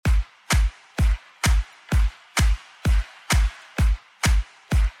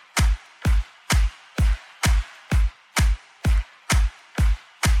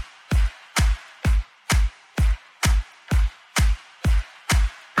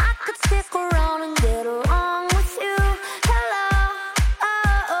could stick around and get along with you. Hello,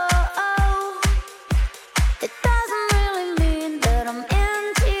 oh, oh, oh. It doesn't really mean that I'm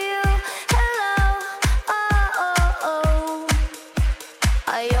into you. Hello, oh, oh, oh.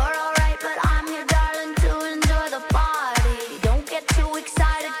 You're alright, but I'm here, darling, to enjoy the party. Don't get too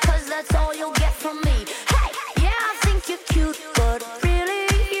excited, 'cause that's all you'll get from me. Hey, yeah, I think you're cute, but really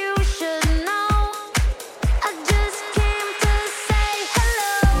you should know I just came to say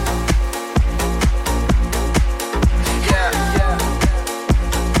hello.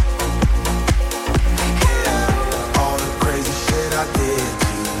 All the crazy shit I did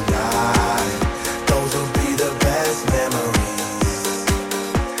tonight, those will be the best memories.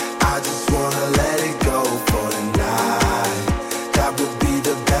 I just wanna let it go for tonight. That would be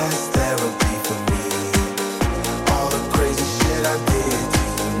the best therapy for me. All the crazy shit I did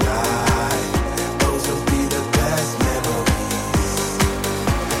tonight, those will be the best memories.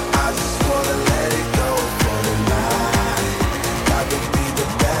 I just wanna let it go for tonight. That would be the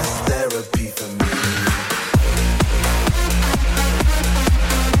best therapy for me.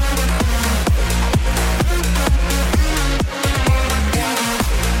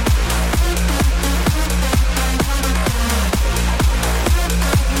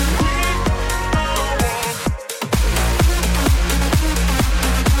 You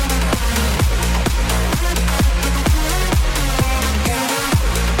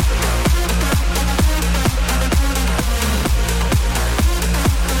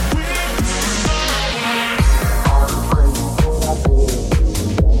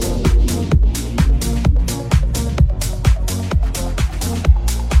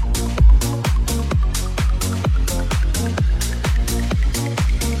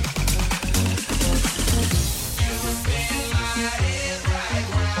spin my head right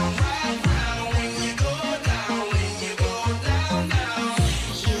round when you go down, when you go down.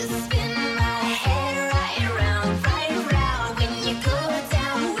 You spin my head right round when you go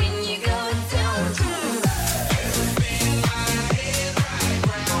down, when you go down. You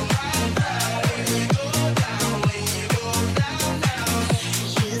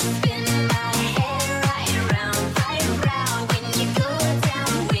spin my head right round when you go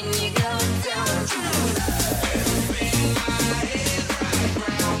down, when you go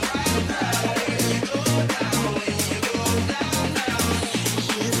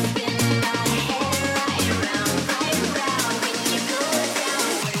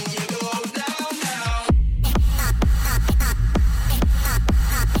down.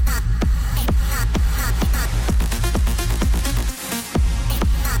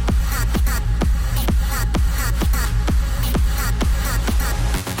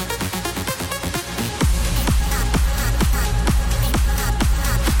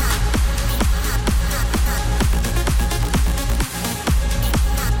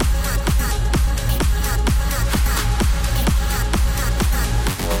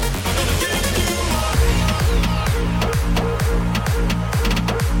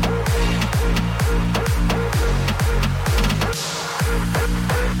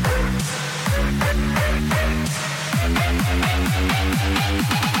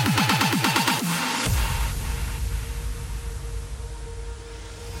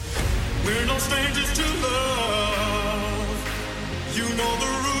 We're no strangers to love. You know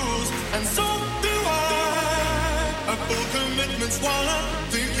the rules, and so do I. A full commitment's what I'm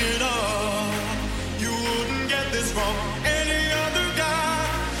thinking of. You wouldn't get this from any other guy.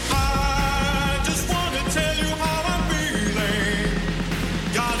 I just wanna tell you how I'm feeling.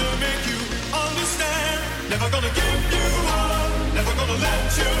 Gotta make you understand. Never gonna give you up. Never gonna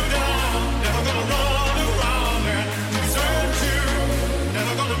let you down. Never gonna run around and desert you.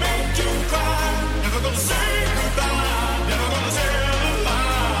 Never gonna make you cry. Never gonna say goodbye. Never gonna tell a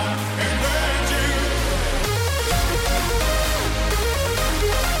lie and hurt you.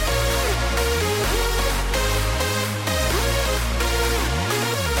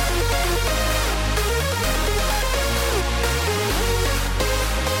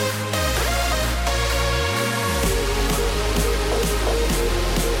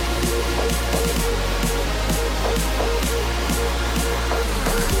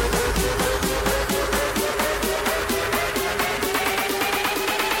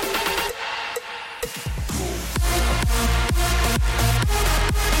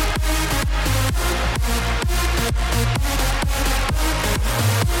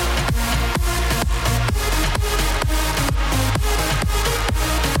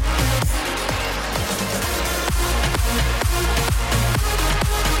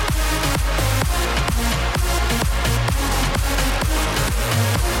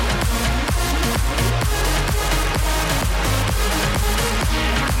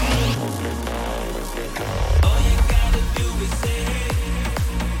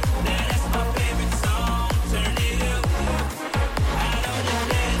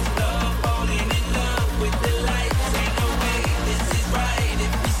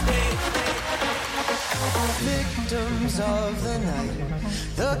 symptoms of the night.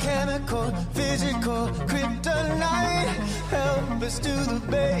 The chemical, physical, kryptonite. Help us to the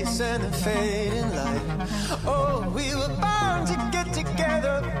base and the fading light. Oh, we were bound to get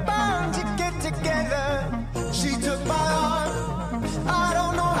together, bound to get together. She took my arm, I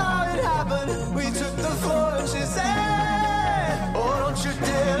don't know how it happened. We took the floor and she said, oh, don't you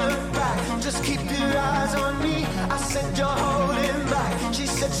dare look back, just keep your eyes on me. I said, you're holding back. She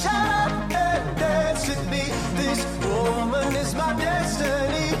said, shut up and dance with me. This woman is my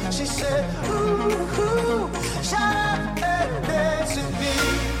destiny. She said, ooh, ooh, shut up and dance with me.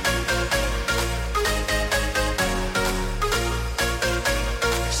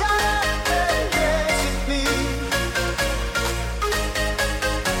 Shut up and dance with me.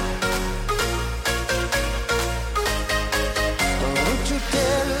 Oh, don't you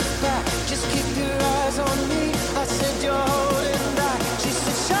dare look back, just keep your eyes on me. I said, you're holding back. She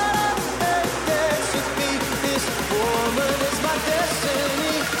said, shut up and dance with me. This woman is my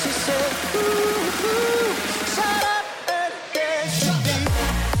destiny. She said, ooh, ooh, shut up and dance with me.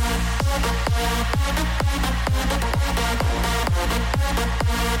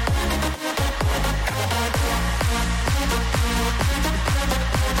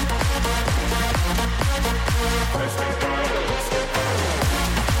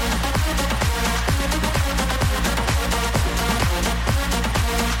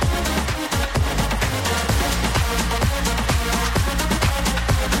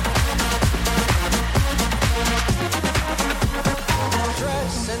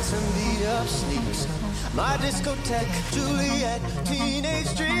 Dress and some beat-up sneaks. My discotheque, Juliet,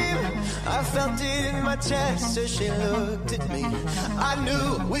 teenage dream. I felt it in my chest as she looked at me. I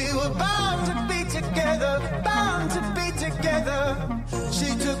knew we were bound to be together, bound to be together. She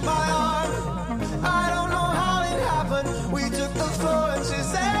took my arm, I don't know how it happened. We took the floor and she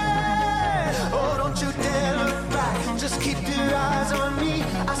said, oh, don't you dare look back, just keep your eyes on me.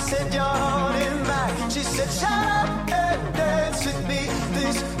 I said, you're holding back. She said, shut up and dance with me.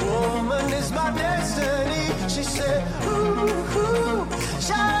 This woman is my destiny. She said, ooh, ooh,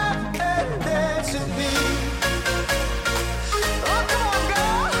 shut up and dance with me. Oh, come on,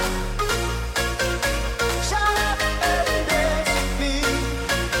 girl. Shut up and dance with me.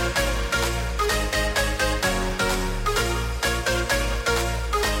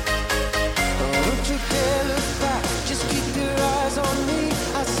 Oh, don't you dare look back, just keep your eyes on me.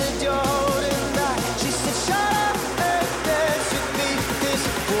 I said, you're holding back. She said, shut up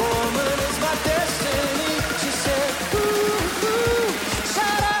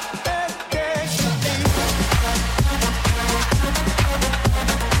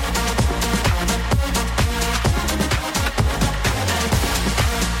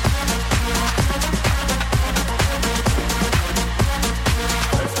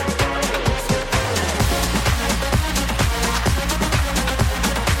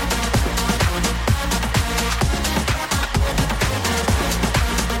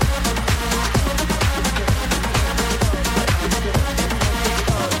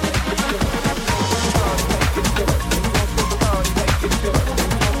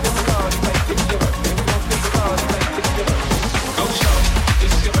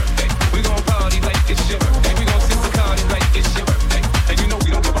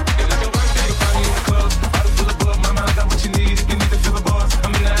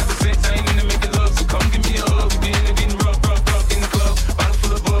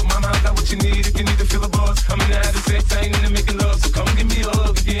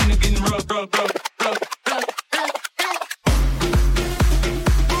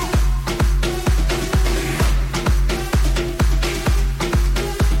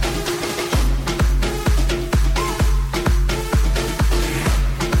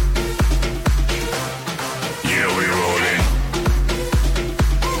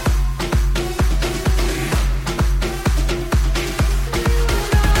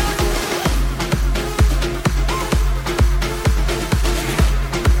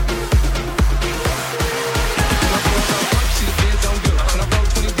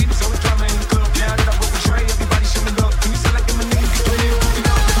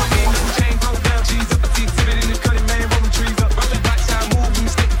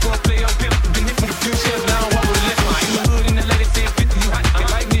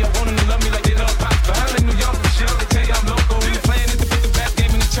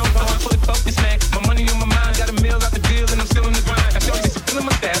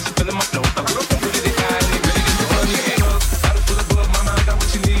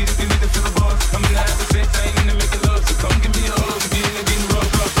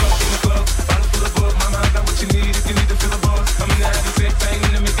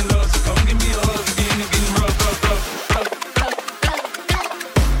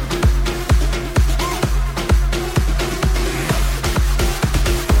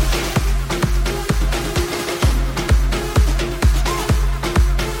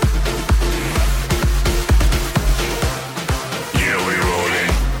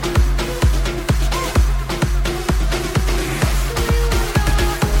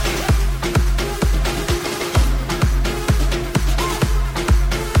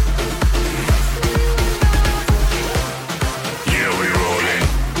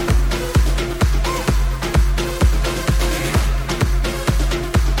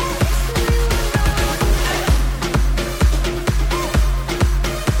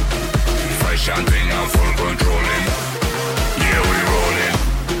vibration thing I'm full controlling. Yeah, we rolling.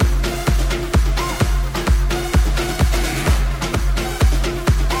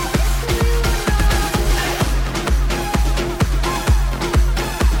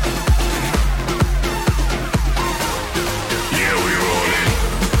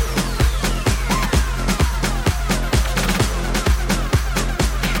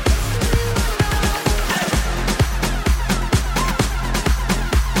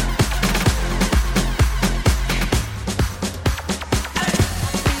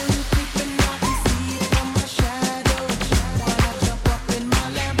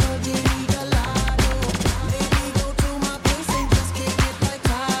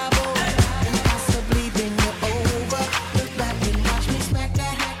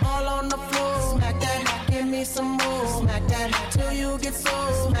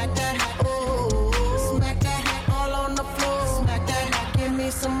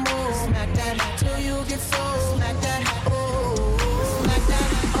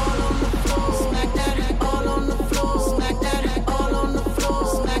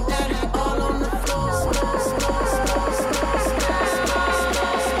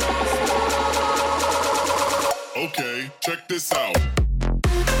 Okay, check this out.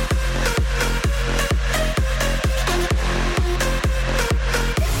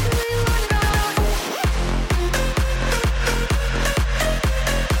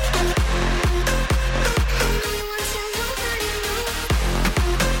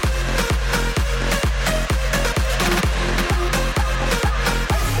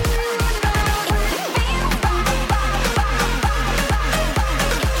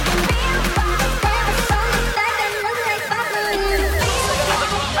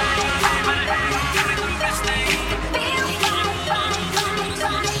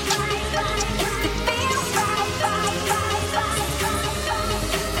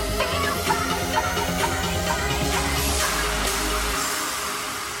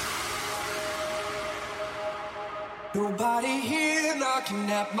 Nobody here knocking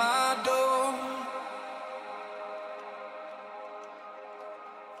at my door.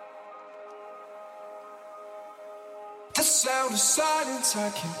 The sound of silence I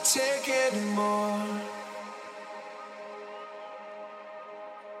can't take anymore.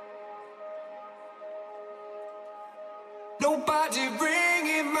 Nobody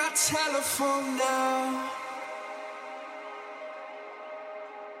ringing my telephone now.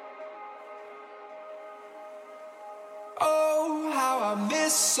 Oh, how I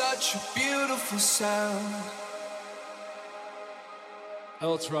miss such a beautiful sound.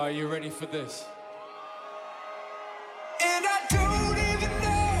 Ultra, are you ready for this? And I don't even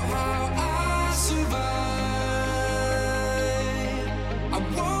know how I survive. I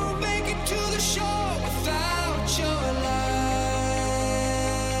won't make it to the shore without your light.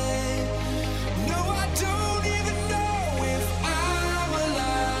 No, I don't even know if I'm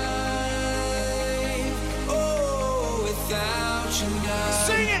alive. Oh, without you now.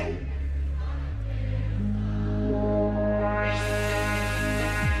 Sing it!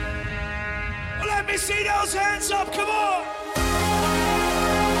 Let me see those hands up, come on!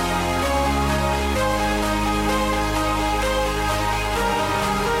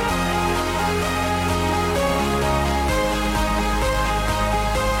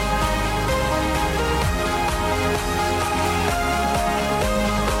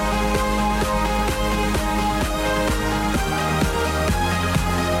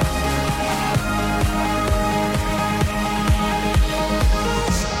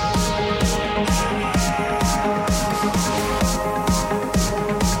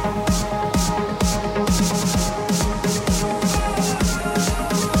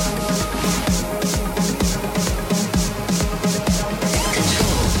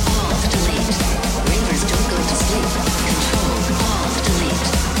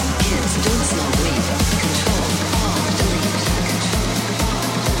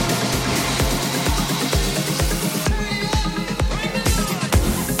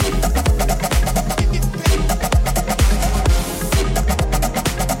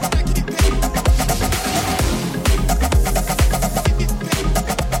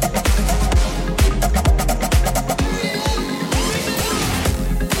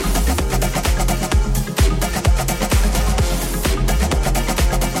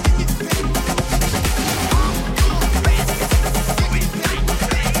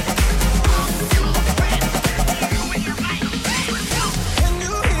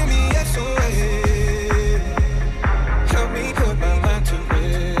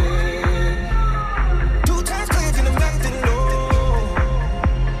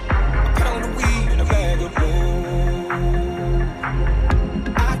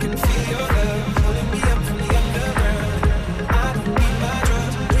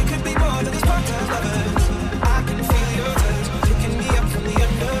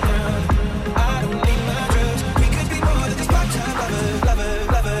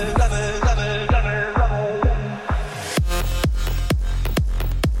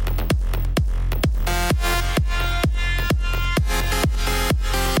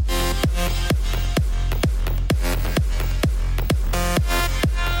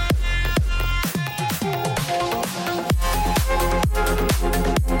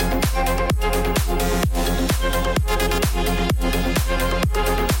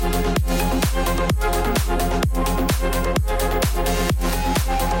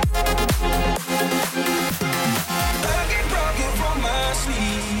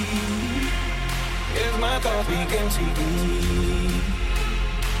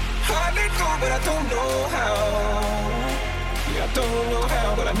 don't know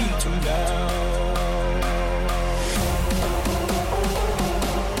how, but I need to now.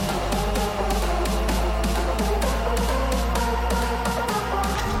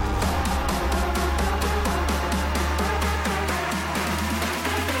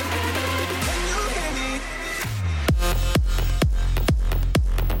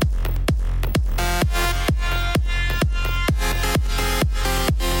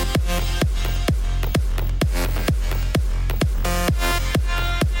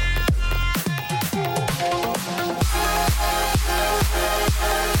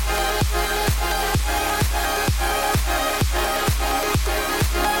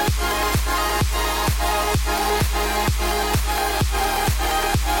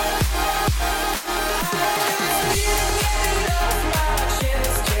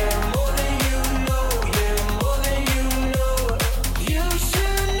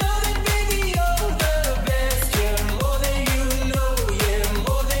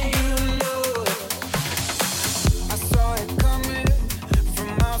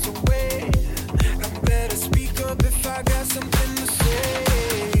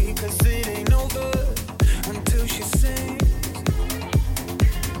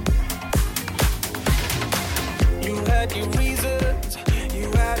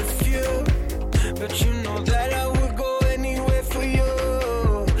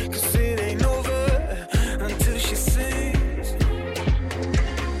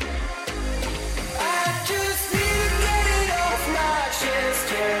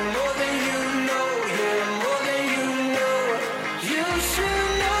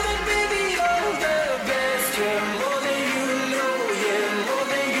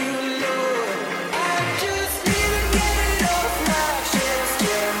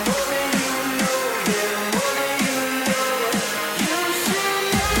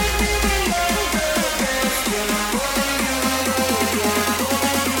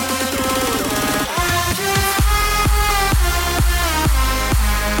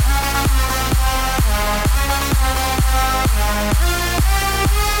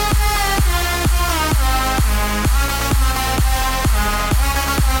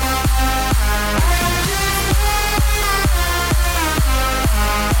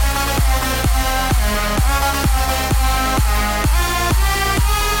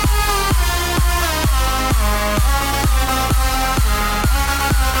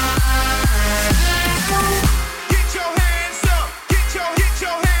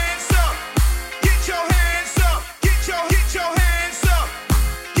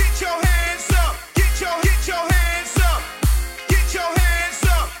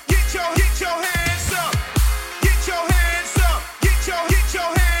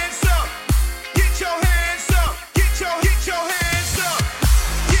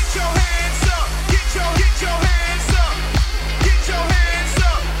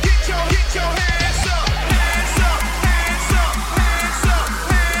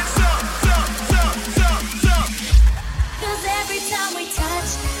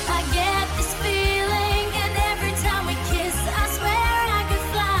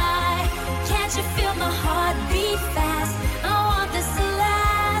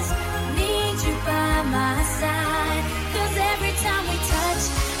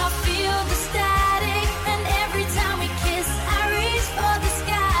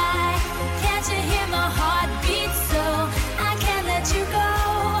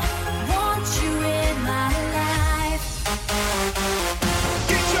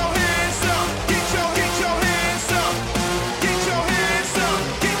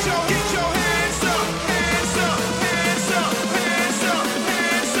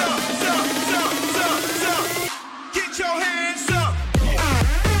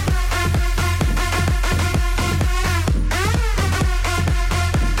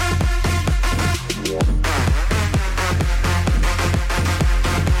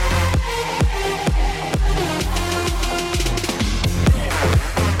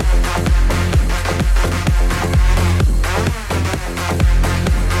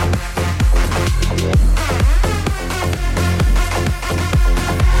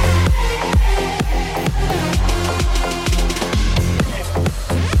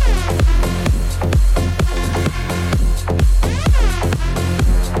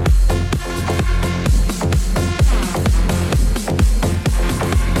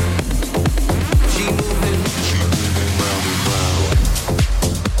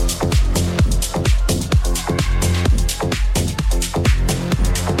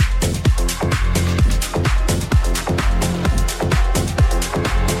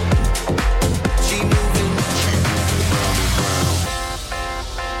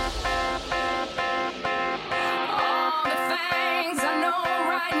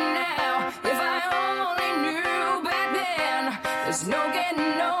 There's no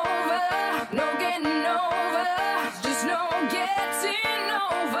getting over, no getting over, just no getting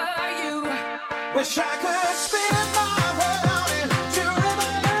over you. Wish I could spin my world into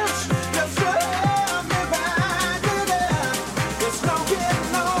reverse, just to have me back again. There's no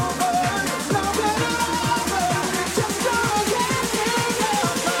getting over, there's no getting over, just no getting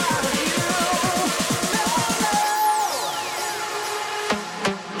over you.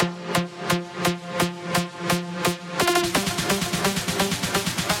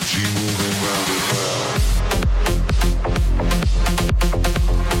 She moving round the crowd.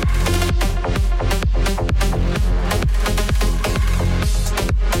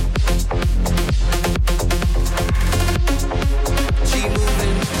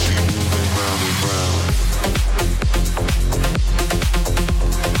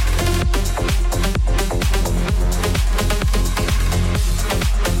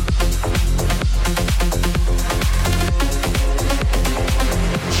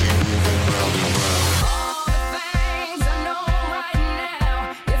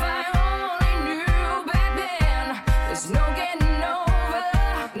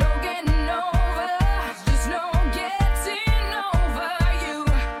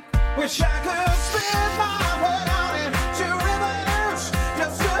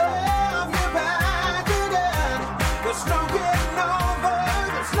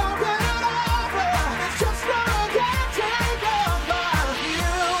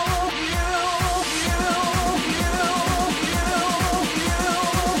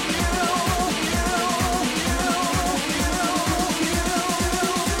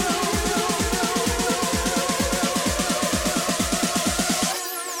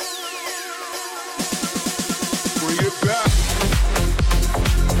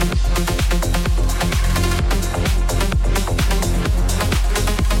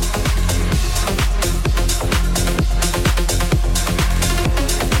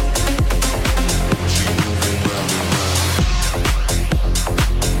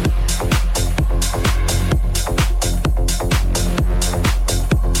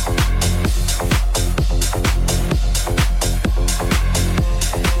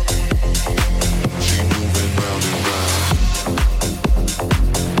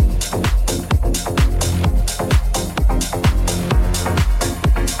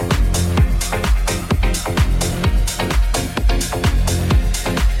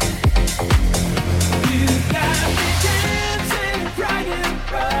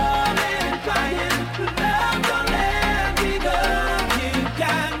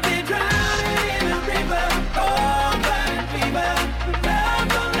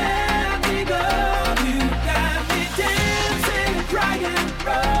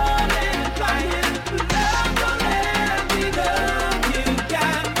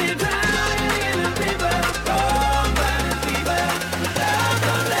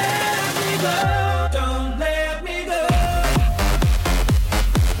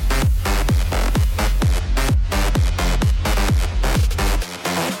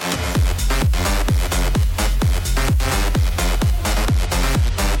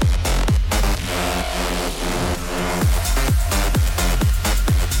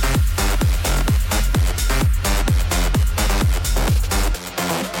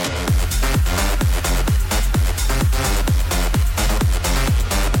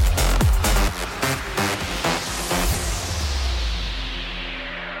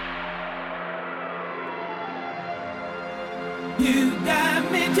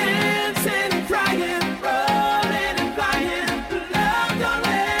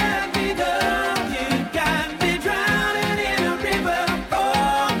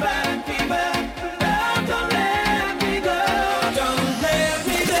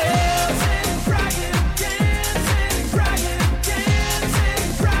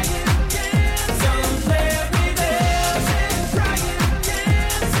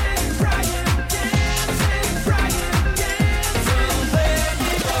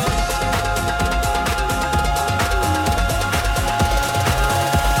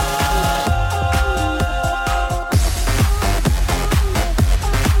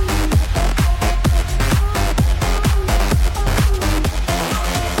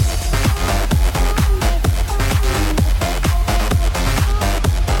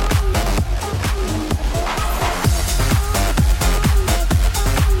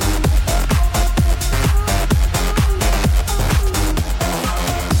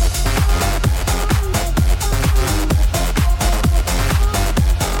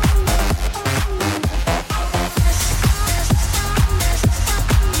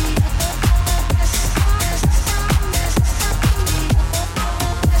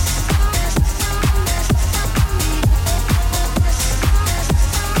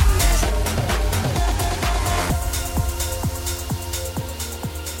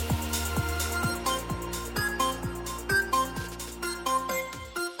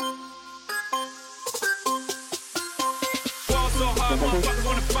 hard, motherfuckers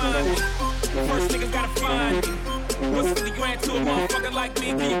wanna find me. First niggas gotta find me. What's 50 grand to a motherfucker like me?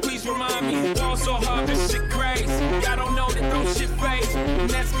 Can you please remind me? Ball so hard, this shit crazy. Y'all don't know that those shit fades.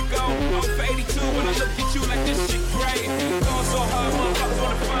 Let's go. I'm for 82 when I look at you like this shit great. Ball so hard, motherfuckers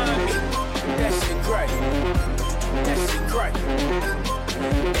wanna find me. That shit great. That shit great.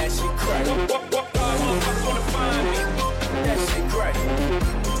 That shit great. Motherfuckers wanna find me. That shit great.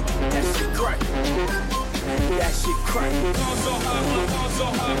 That shit great. That shit great. Ball so hard, ball so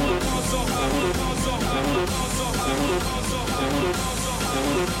hard, ball so hard, ball so hard, ball so hard, ball so hard, ball so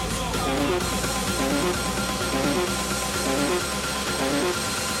hard.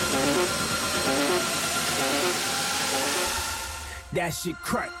 That shit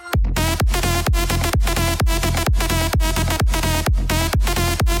crack.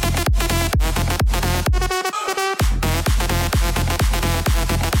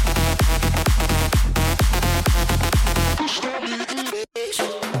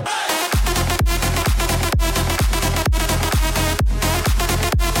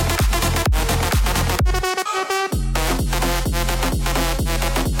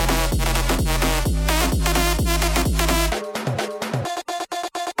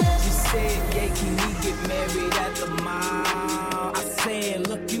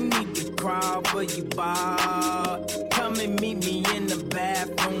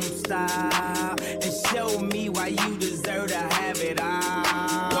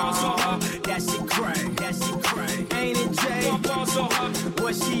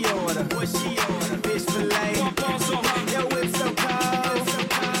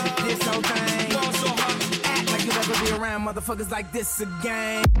 Motherfuckers like this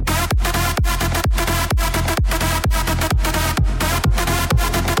again.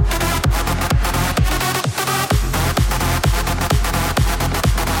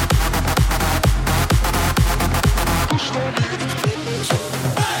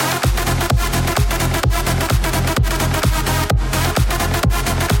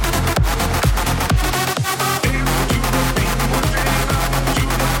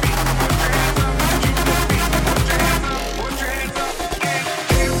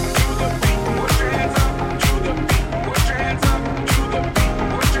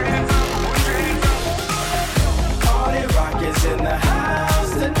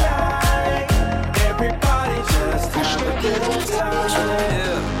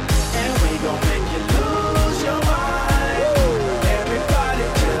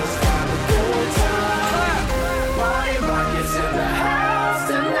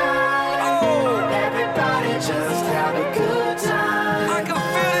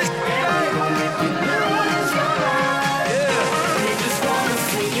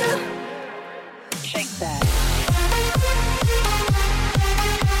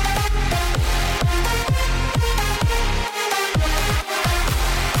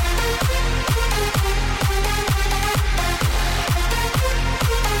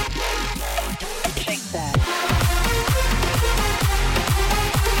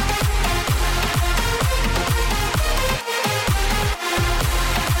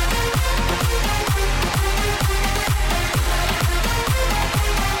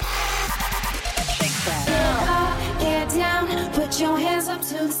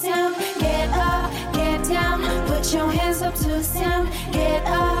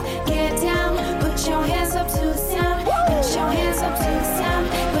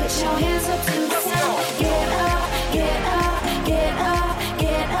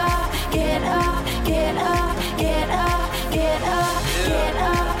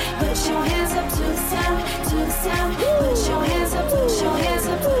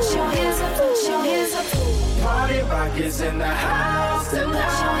 Is in the house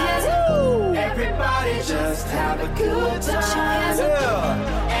tonight. Everybody just have a good time.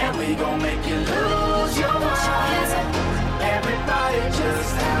 And we gon' make you lose your mind. Everybody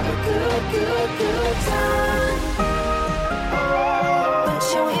just have a good time. Oh, put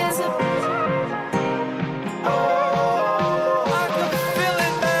your hands up. Oh, I can feel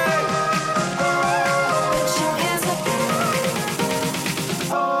it, babe. Oh, put your hands up.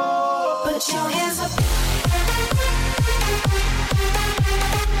 Oh, put your hands up.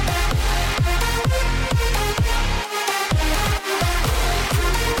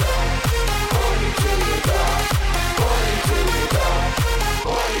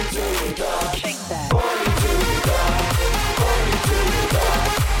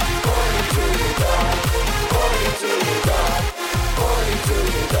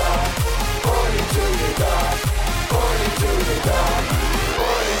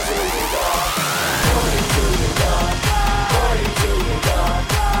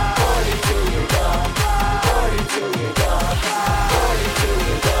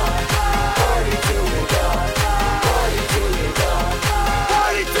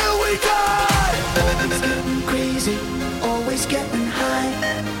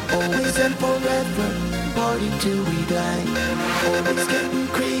 always and forever, party till we die. Always getting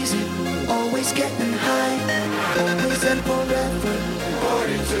crazy, always getting high. Always and forever,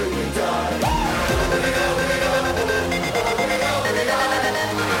 party till we die. Party till we die.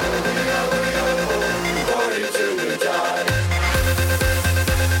 Till we die!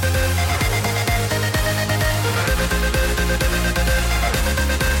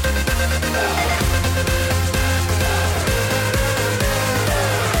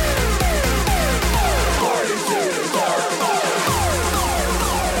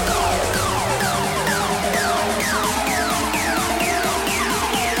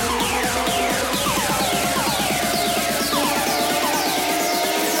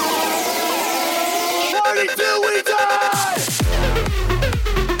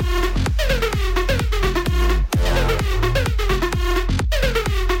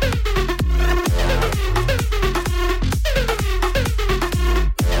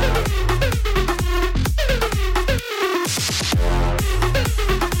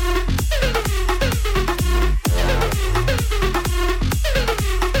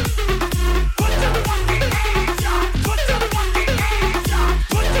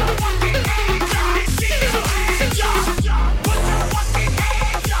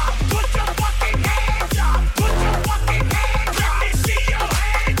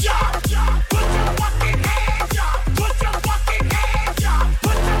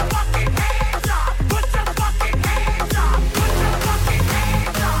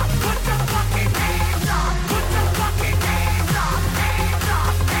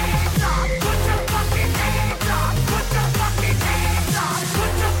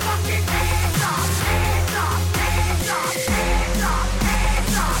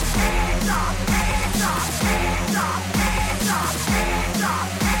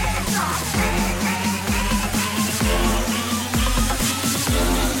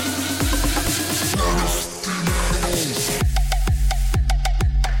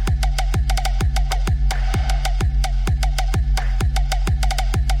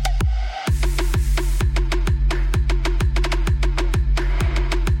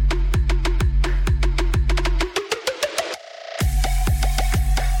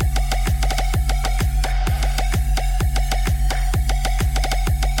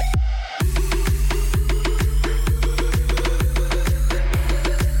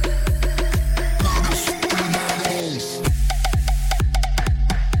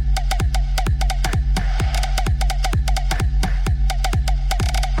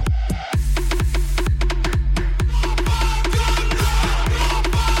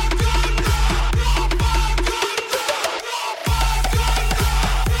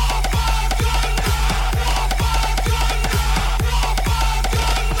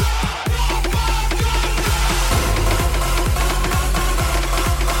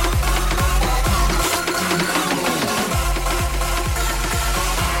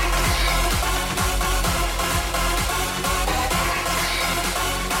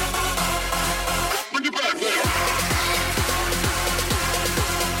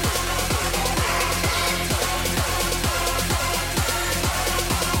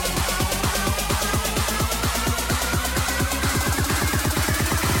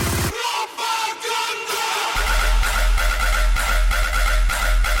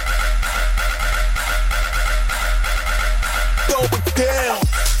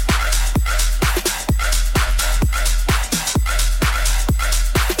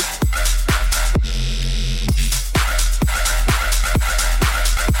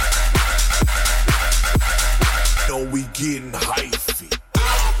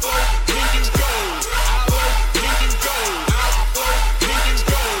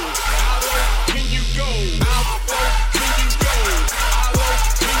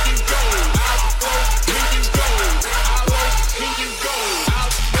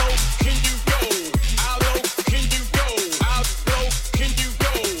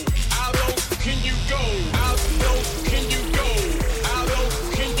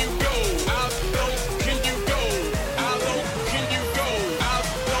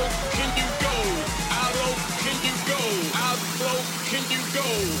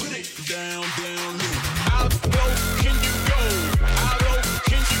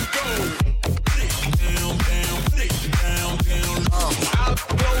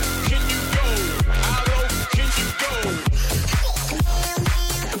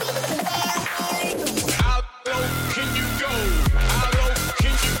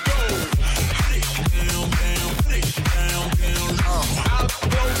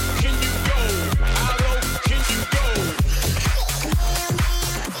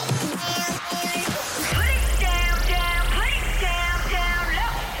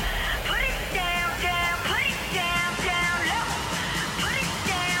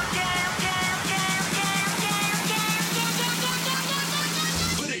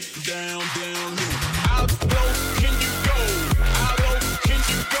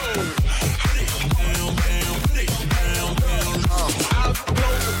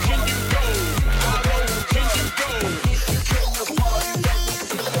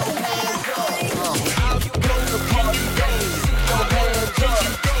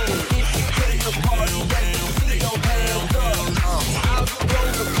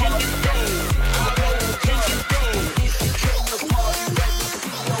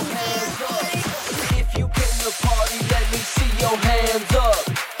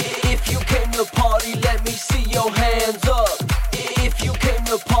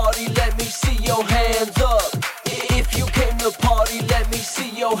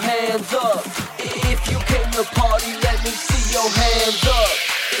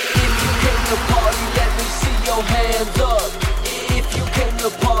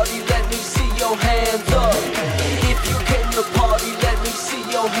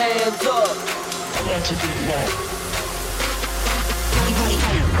 Yo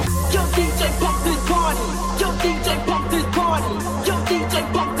DJ pump this party. Yo DJ pump this party. Yo DJ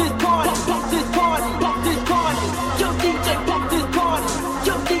pump this party. Pump this party. Pump this party. Yo DJ pump this party.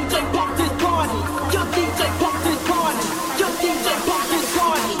 Yo DJ pump this party. Yo DJ pump this party. Yo DJ pump this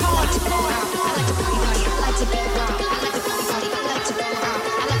party. I like to party. I like to party. I like to be wild. I like to party. I like to go out.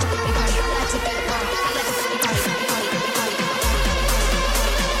 I like to party. I like to be wild. I like to party.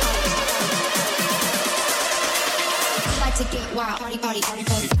 I like to get wild. Party, party, party,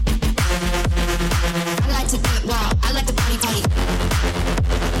 party. I like to get wild. I like to party, party.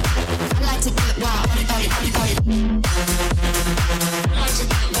 I like to get wild. Party, party, party, party. I like to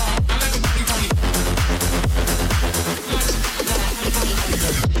get wild. I like to party, party. I like to get wild. Party, party,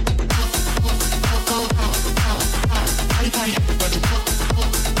 party. Go out, out, out. Party, party. Go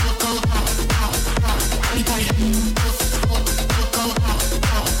out, out, out. Party, party. Go out, out,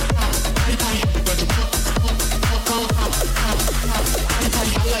 out. Party, party. Go out, out, out. Party,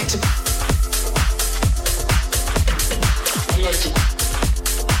 party. I like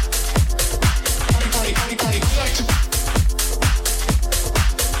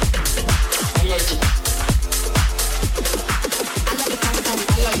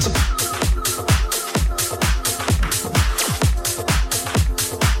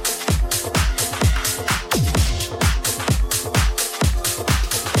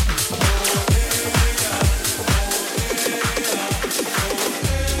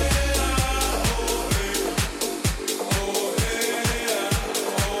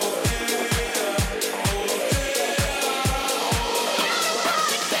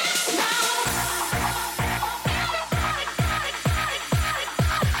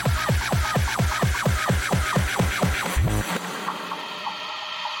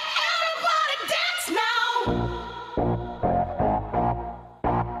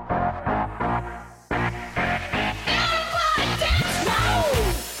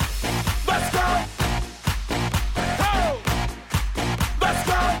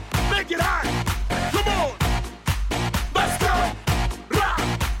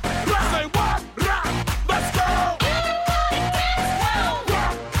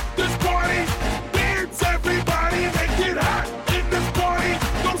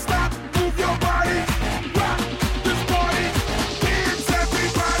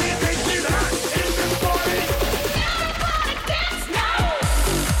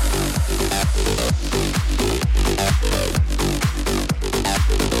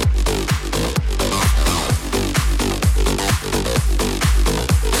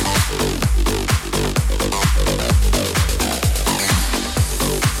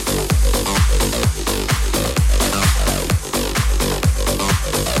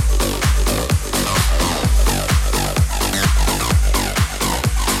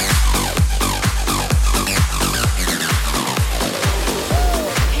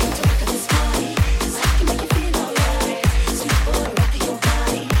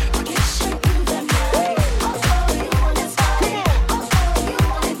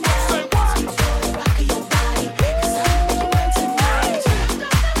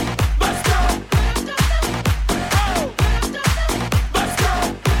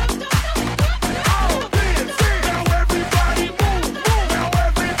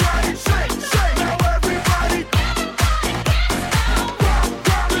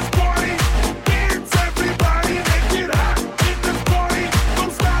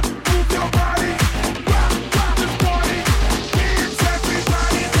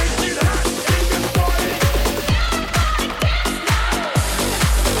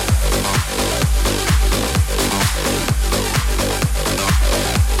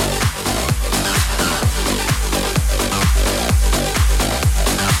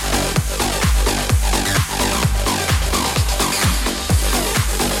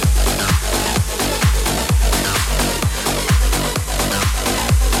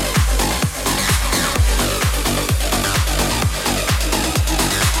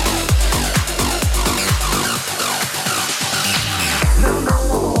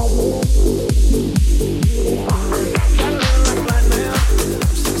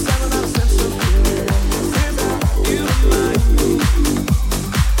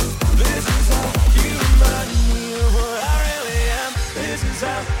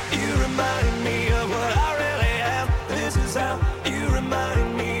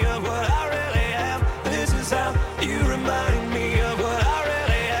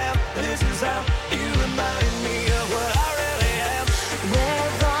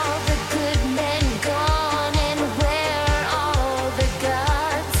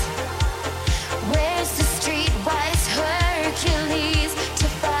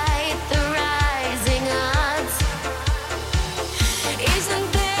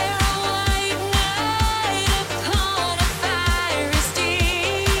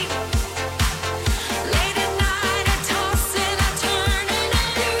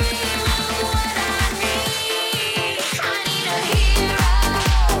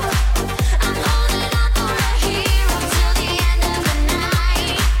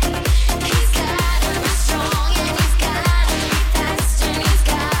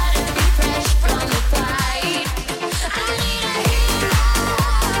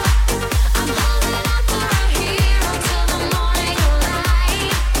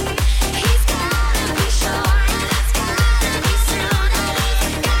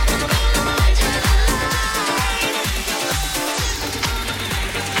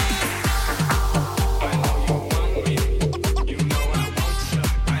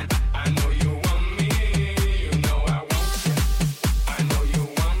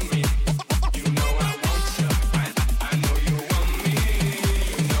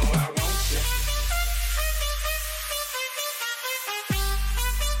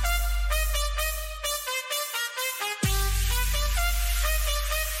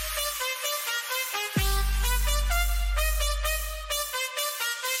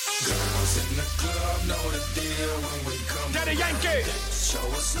the Yankee. Show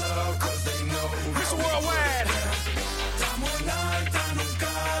us love, cause they know. Mr. Worldwide. Estamos en alta,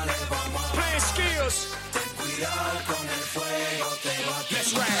 nunca le vamos a Playing skills. ten cuidado con el fuego, te va a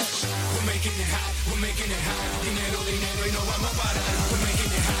Let's rap. We're making it hot, we're making it hot. Dinero, dinero, y no vamos a parar. We're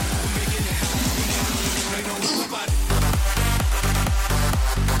making it hot, we're making it hot. Dinero, dinero, y no vamos a parar.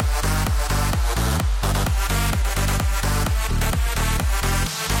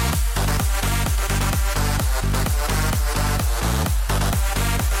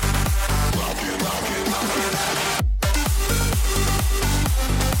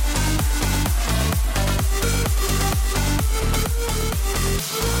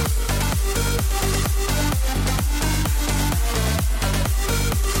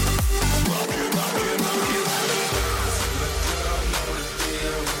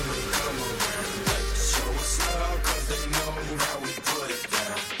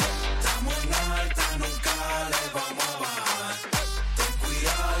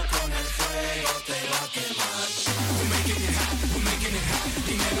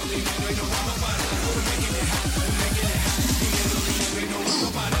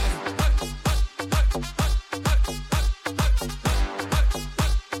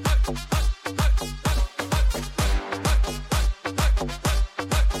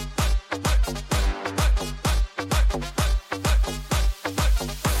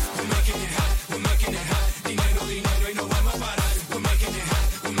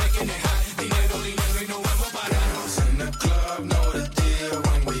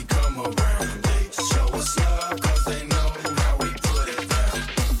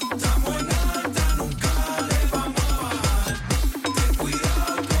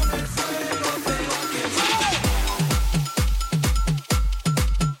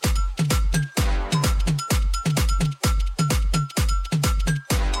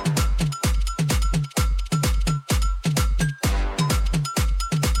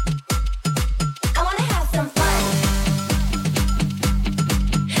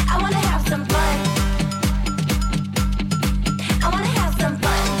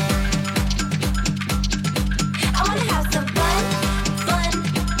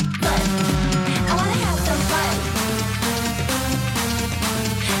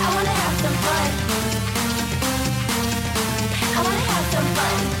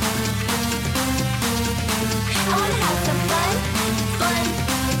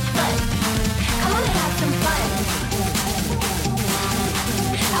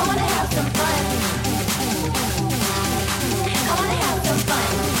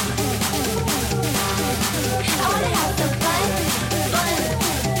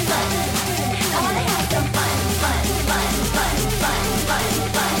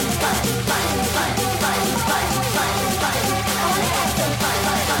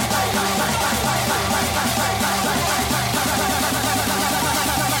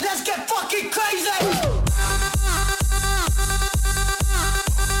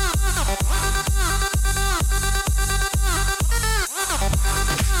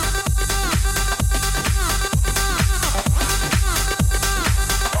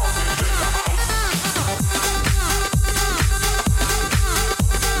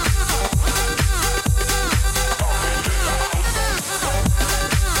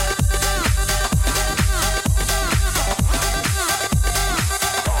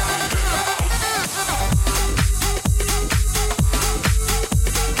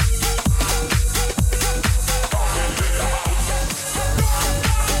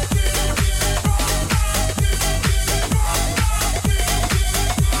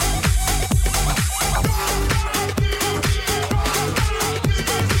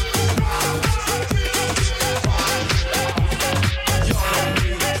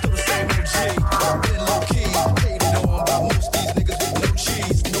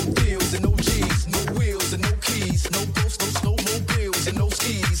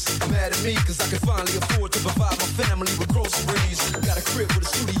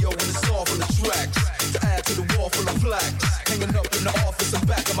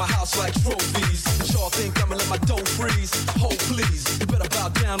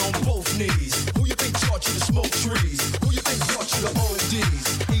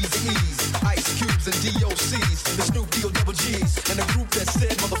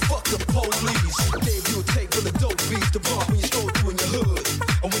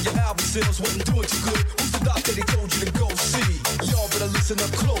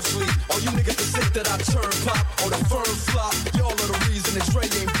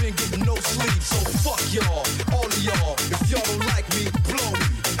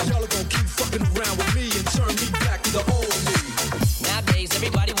 Nowadays,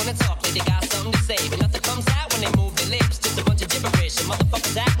 everybody wanna talk, like they got something to say, but nothing comes out when they move their lips. Just a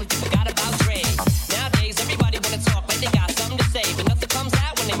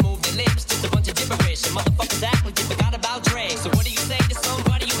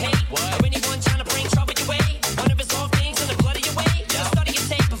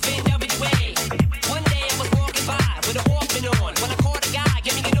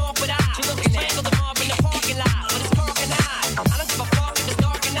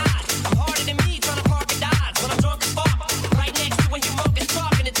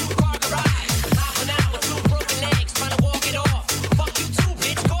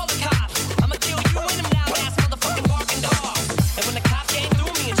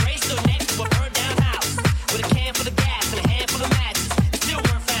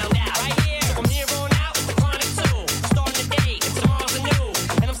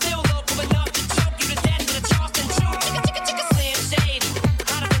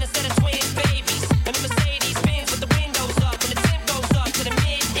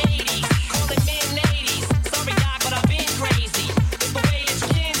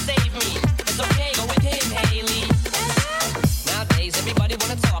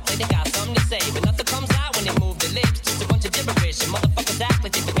everybody wanna talk like they got something to say, but nothing comes out when they move their lips. Just a bunch of gibberish, and motherfuckers act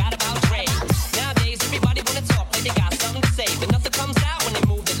like they forgot about Dre. Nowadays, everybody wanna talk like they got something to say, but nothing comes out when they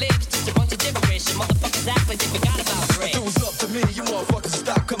move their lips. Just a bunch of gibberish, and motherfuckers act like they forgot about Dre. If it was up to me, you motherfuckers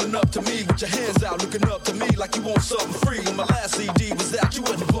stop coming up to me with your hands out, looking up to me like you want something free. When my last CD was out, you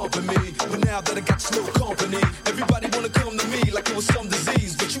wasn't bumping me, but now that I got this little company, everybody wanna come to me like it was some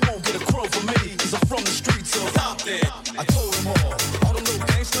disease, but you won't get a crumb from me, cause I'm from the streets, so stop it. I told them all them little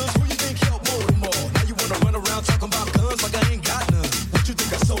gangsters, who you think helped more them all? Now you wanna run around talking about guns like I ain't got none. What you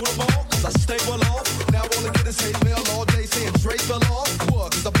think I sold them all? Cause I stay well off. Now all I get is hate mail all day saying Dre fell off.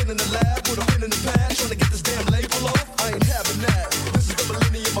 What? Cause I've been in the lab with a pen in the pad trying to get this damn label off. I ain't having that. This is the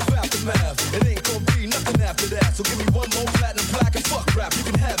millennium of aftermath. It ain't gonna be nothing after that. So give me one more platinum plaque and fuck rap, you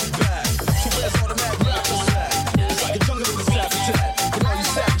can have it back. So where's all the mad rappers at? It's like a jungle of a savage attack. But all you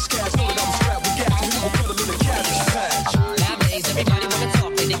savage cats know that I'm strapped with gas. We never put a little cabbage patch. Nowadays, everybody wanna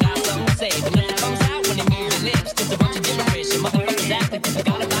talk like they got something to say, but nothing comes out when they move their lips. Just a bunch of gibberish, and motherfuckers act like they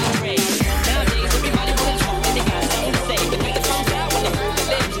forgot about Dre. Nowadays, everybody wanna talk like they got something to say, but nothing comes out when they move their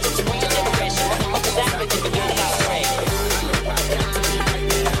lips. Just a bunch of gibberish, and motherfuckers act like they forgot about Dre.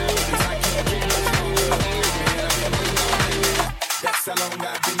 That's how long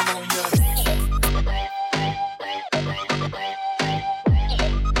I've been on your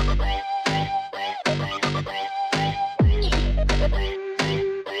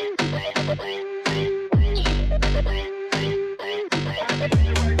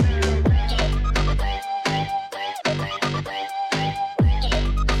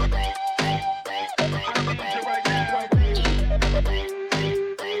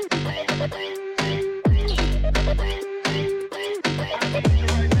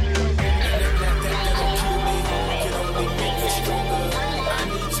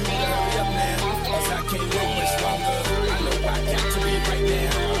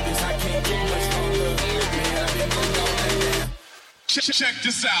Check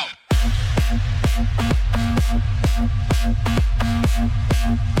this out.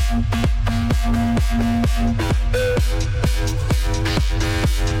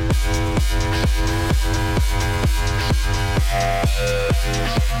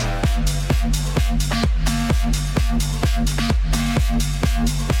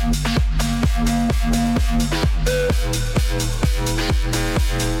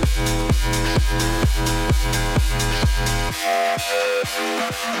 We'll be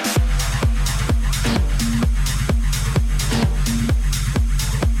right back.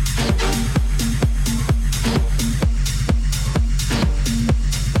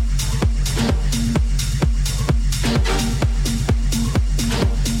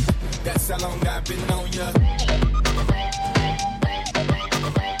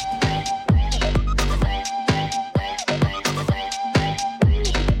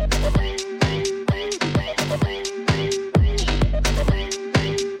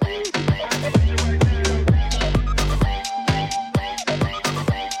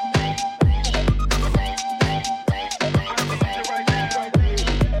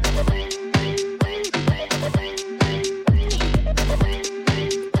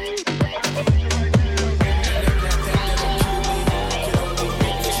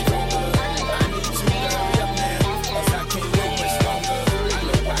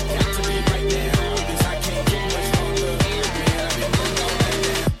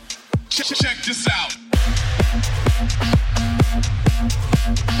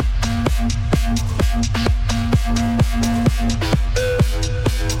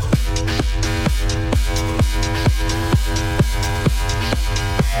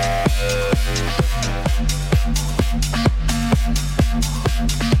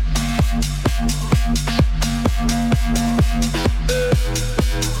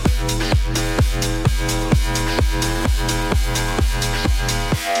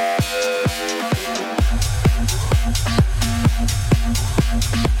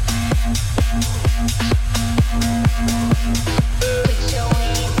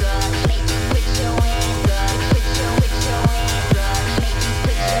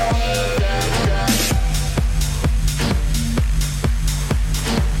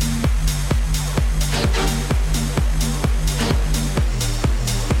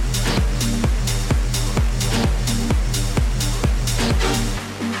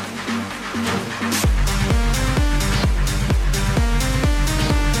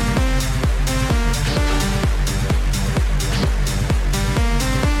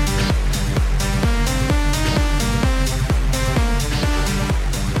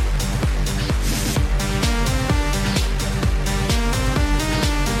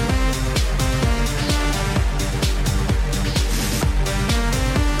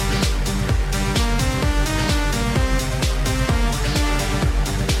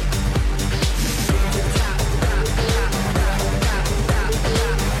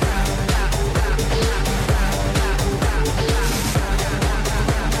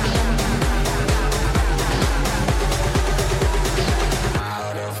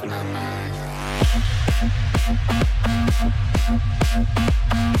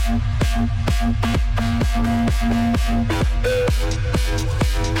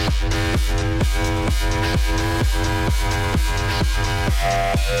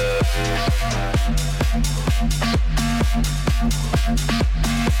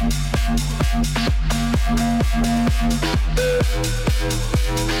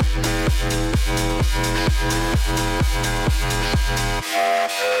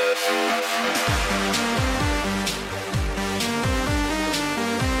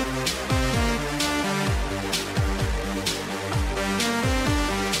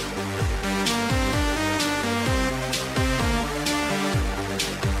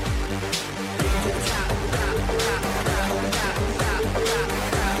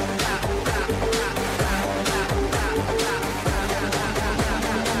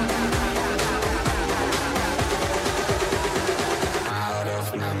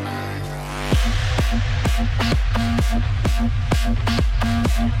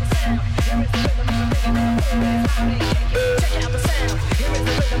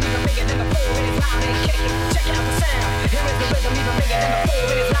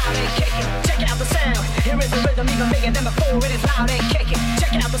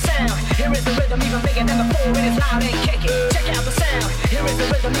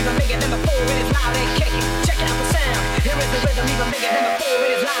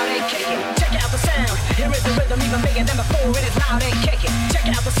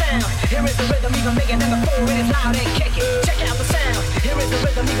 Here is the rhythm, even bigger than before. It is loud and kicking. Check out the sound. Here is the